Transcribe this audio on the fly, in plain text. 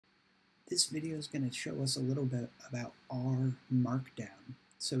This video is going to show us a little bit about RMarkdown.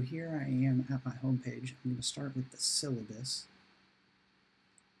 So here I am at my home page. I'm going to start with the syllabus.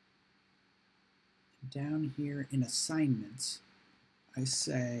 Down here in assignments, I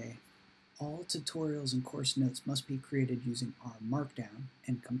say all tutorials and course notes must be created using RMarkdown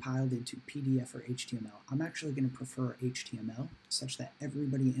and compiled into PDF or HTML. I'm actually going to prefer HTML such that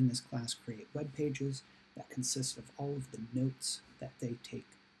everybody in this class create web pages that consist of all of the notes that they take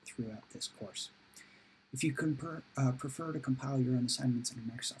throughout this course. If you prefer to compile your own assignments in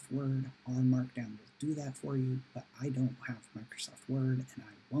Microsoft Word, RMarkdown will do that for you, but I don't have Microsoft Word and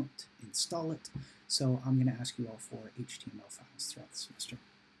I won't install it, so I'm going to ask you all for HTML files throughout the semester.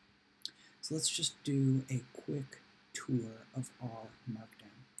 So let's just do a quick tour of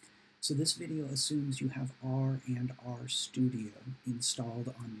RMarkdown. So this video assumes you have R and RStudio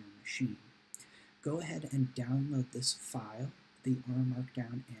installed on your machine. Go ahead and download this file, the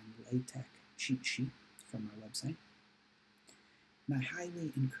RMarkdown and LaTeX cheat sheet from our website. And I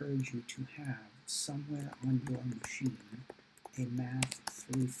highly encourage you to have somewhere on your machine a Math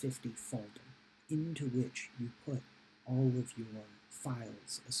 350 folder into which you put all of your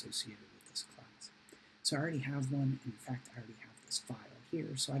files associated with this class. So I already have one. In fact, I already have this file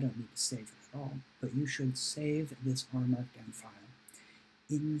here, so I don't need to save it at all. But you should save this RMarkdown file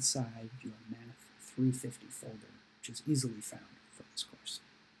inside your Math 350 folder, which is easily found for this course.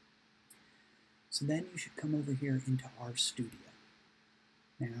 So then you should come over here into RStudio.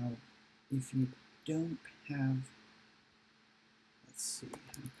 Now, if you don't have, let's see,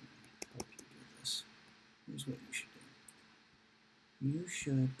 how can I help you do this? Here's what you should do. You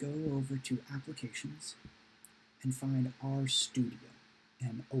should go over to Applications and find RStudio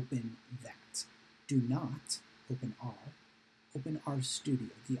and open that. Do not open R. Open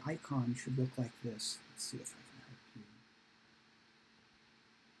RStudio. The icon should look like this. Let's see if I can help you.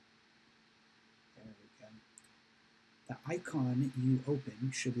 There we go. The icon you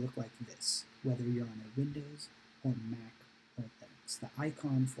open should look like this, whether you're on a Windows or Mac or Linux. The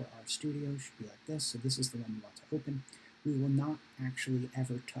icon for RStudio should be like this, so this is the one you want to open. We will not actually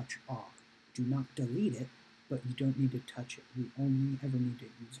ever touch R. Do not delete it, but you don't need to touch it. We only ever need to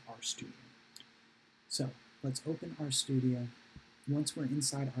use RStudio. So let's open RStudio. Once we're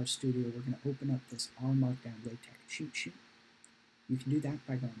inside RStudio, we're going to open up this RMarkdown LaTeX cheat sheet. You can do that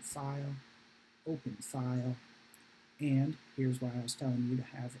by going File, Open File, and here's why I was telling you to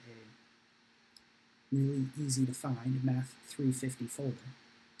have a really easy to find Math 350 folder,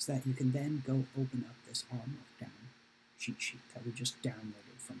 so that you can then go open up this RMarkdown cheat sheet that we just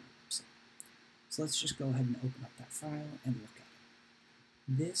downloaded from our website. So let's just go ahead and open up that file and look at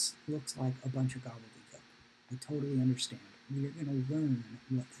it. This looks like a bunch of gobbledygook. I totally understand. We are going to learn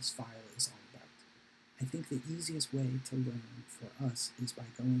what this file is all about. I think the easiest way to learn for us is by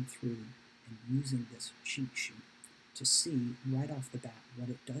going through and using this cheat sheet to see right off the bat what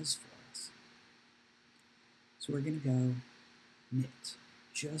it does for us. So we're going to go knit.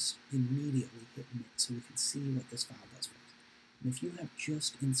 Just immediately hit knit so we can see what this file does for us. And if you have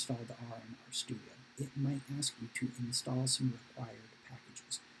just installed R in RStudio, it might ask you to install some required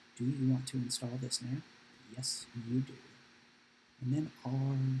packages. Do you want to install this now? Yes, you do. And then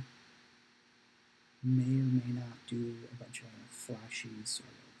R may or may not do a bunch of flashy sort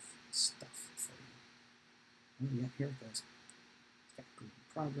of stuff for you. Oh yeah, here it goes. It's got a green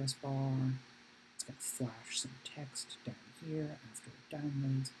progress bar. It's going to flash some text down here after it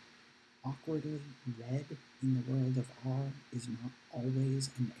downloads. Awkwardly, red in the world of R is not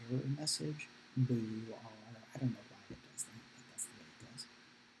always an error message. Boo R. I don't know why it does that, but that's the way it does.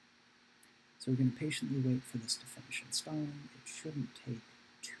 So we're going to patiently wait for this to finish installing. It shouldn't take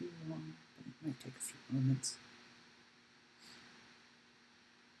too long, but it might take a few moments.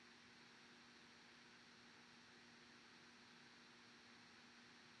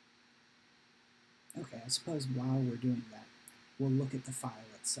 Okay, I suppose while we're doing that, we'll look at the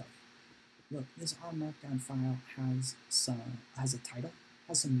file itself. Look, this RMarkdown file has a title,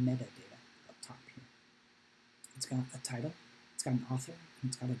 has some metadata up top here. It's got a title, it's got an author, and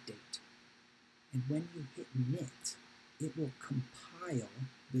it's got a date. And when you hit knit, it will compile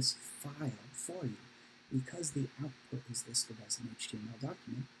this file for you. Because the output is listed as an HTML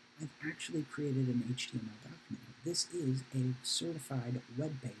document, I've actually created an HTML document. This is a certified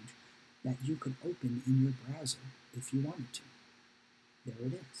web page that you could open in your browser if you wanted to. There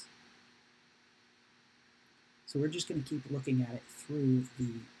it is. So we're just going to keep looking at it through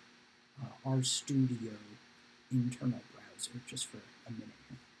the RStudio internal browser just for a minute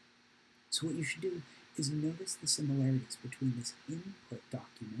here. So what you should do is notice the similarities between this input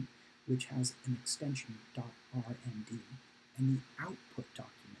document, which has an extension .rmd, and the output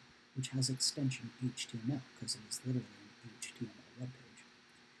document, which has extension HTML because it is literally an HTML web page.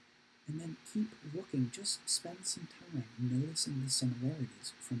 And then keep looking, just spend some time noticing the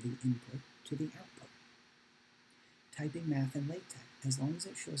similarities from the input to the output. Typing math in LaTeX, as long as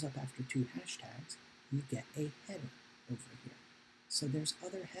it shows up after 2 hashtags, you get a header over here. So there's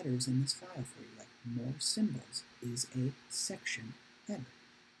other headers in this file for you, like more symbols is a section header.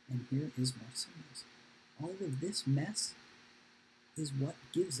 And here is more symbols. All of this mess is what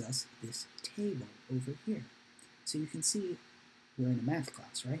gives us this table over here. So you can see we're in a math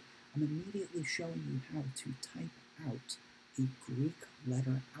class, right? I'm immediately showing you how to type out a Greek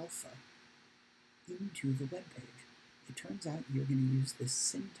letter alpha into the web page. It turns out you're going to use this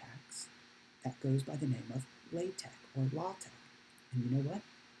syntax that goes by the name of LaTeX or LaTeX. And you know what?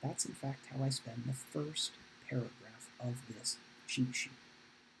 That's in fact how I spend the first paragraph of this cheat sheet,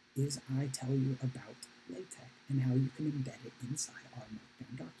 is I tell you about LaTeX and how you can embed it inside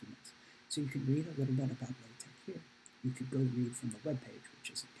RMarkdown documents. So you can read a little bit about LaTeX here. You could go read from the web page,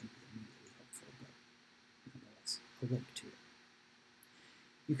 which isn't going to be immediately helpful, but nonetheless, I'll link to it.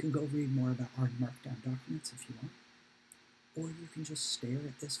 You can go read more about RMarkdown documents if you want, or you can just stare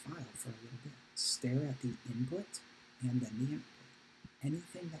at this file for a little bit. Stare at the input and then the output.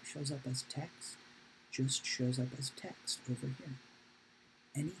 Anything that shows up as text just shows up as text over here.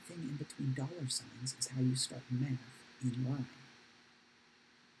 Anything in between dollar signs is how you start math in line.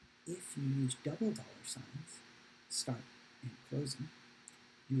 If you use double dollar signs, start and closing,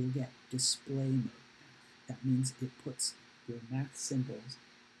 you will get display mode math. That means it puts your math symbols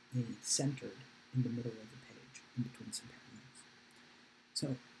centered in the middle of the page, in between some paragraphs.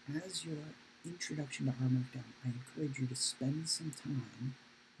 So as your introduction to RMarkdown, I encourage you to spend some time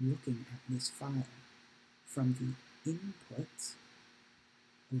looking at this file from the input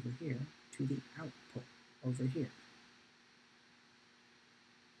over here to the output over here.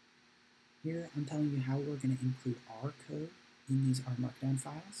 Here I'm telling you how we're going to include R code in these RMarkdown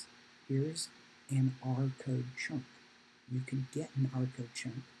files. Here's an R code chunk. You can get an R code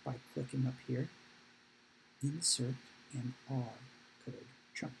chunk by clicking up here, insert an R code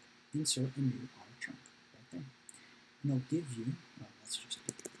chunk. Insert a new R chunk right there. And it'll give you, well, let's just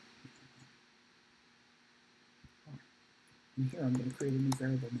do R. And here I'm going to create a new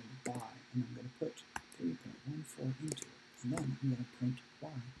variable named y, and I'm going to put 3.14 into it. And then I'm going to print y.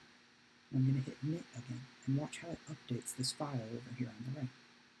 And I'm going to hit knit again, and watch how it updates this file over here on the right.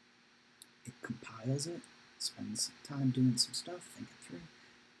 It compiles it, spends time doing some stuff, think it through,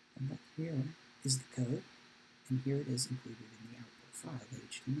 and look, here is the code, and here it is included in the output file, the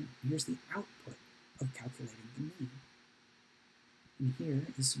HTML. Here's the output of calculating the mean. And here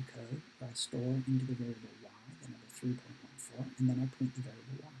is some code where I store into the variable y the number 3.14, and then I print the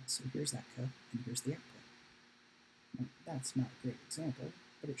variable y. So here's that code, and here's the output. Now, that's not a great example,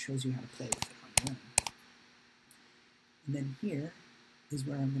 but it shows you how to play with it on your own. And then here is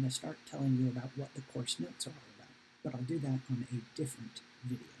where I'm going to start telling you about what the course notes are all about, but I'll do that on a different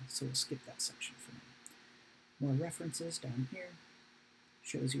video, so we'll skip that section for now. More references down here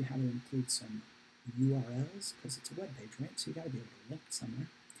shows you how to include some URLs, because it's a web page, right? So you got to be able to link somewhere.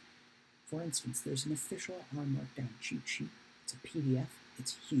 For instance, there's an official RMarkdown cheat sheet. It's a PDF,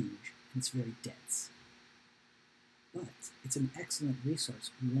 it's huge, and it's very dense. But it's an excellent resource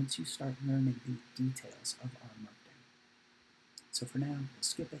once you start learning the details of RMarkdown. So for now, we'll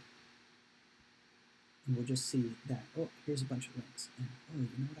skip it, and we'll just see that, oh, here's a bunch of links, and oh,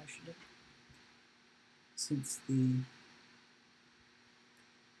 you know what I should do? Since the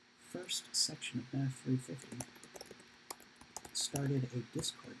first section of Math 350 started a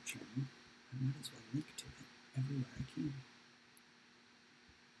Discord channel, I might as well link to it everywhere I can.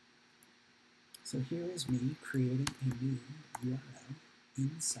 So here is me creating a new URL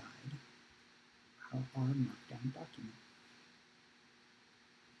inside our RMarkdown document.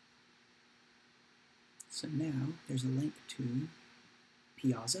 So now there's a link to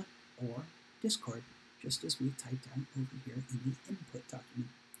Piazza or Discord, just as we typed out over here in the input document.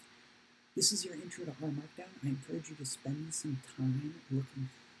 This is your intro to RMarkdown. I encourage you to spend some time looking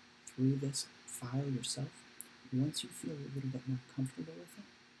through this file yourself. Once you feel a little bit more comfortable with it,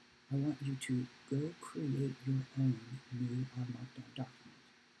 I want you to go create your own new RMarkdown document.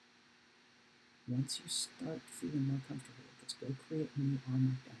 Once you start feeling more comfortable with this, go create a new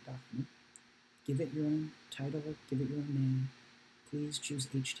RMarkdown document. Give it your own title, give it your own name. Please choose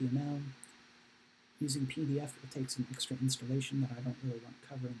HTML. Using PDF will take some extra installation that I don't really want to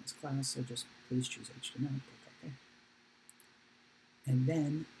cover in this class, so just please choose HTML, click OK. And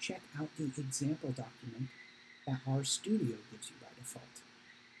then check out the example document that RStudio gives you by default.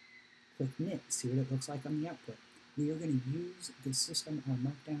 Click knit, see what it looks like on the output. We are going to use the system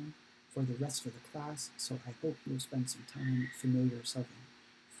RMarkdown for the rest of the class, so I hope you will spend some time familiarizing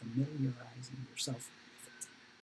yourself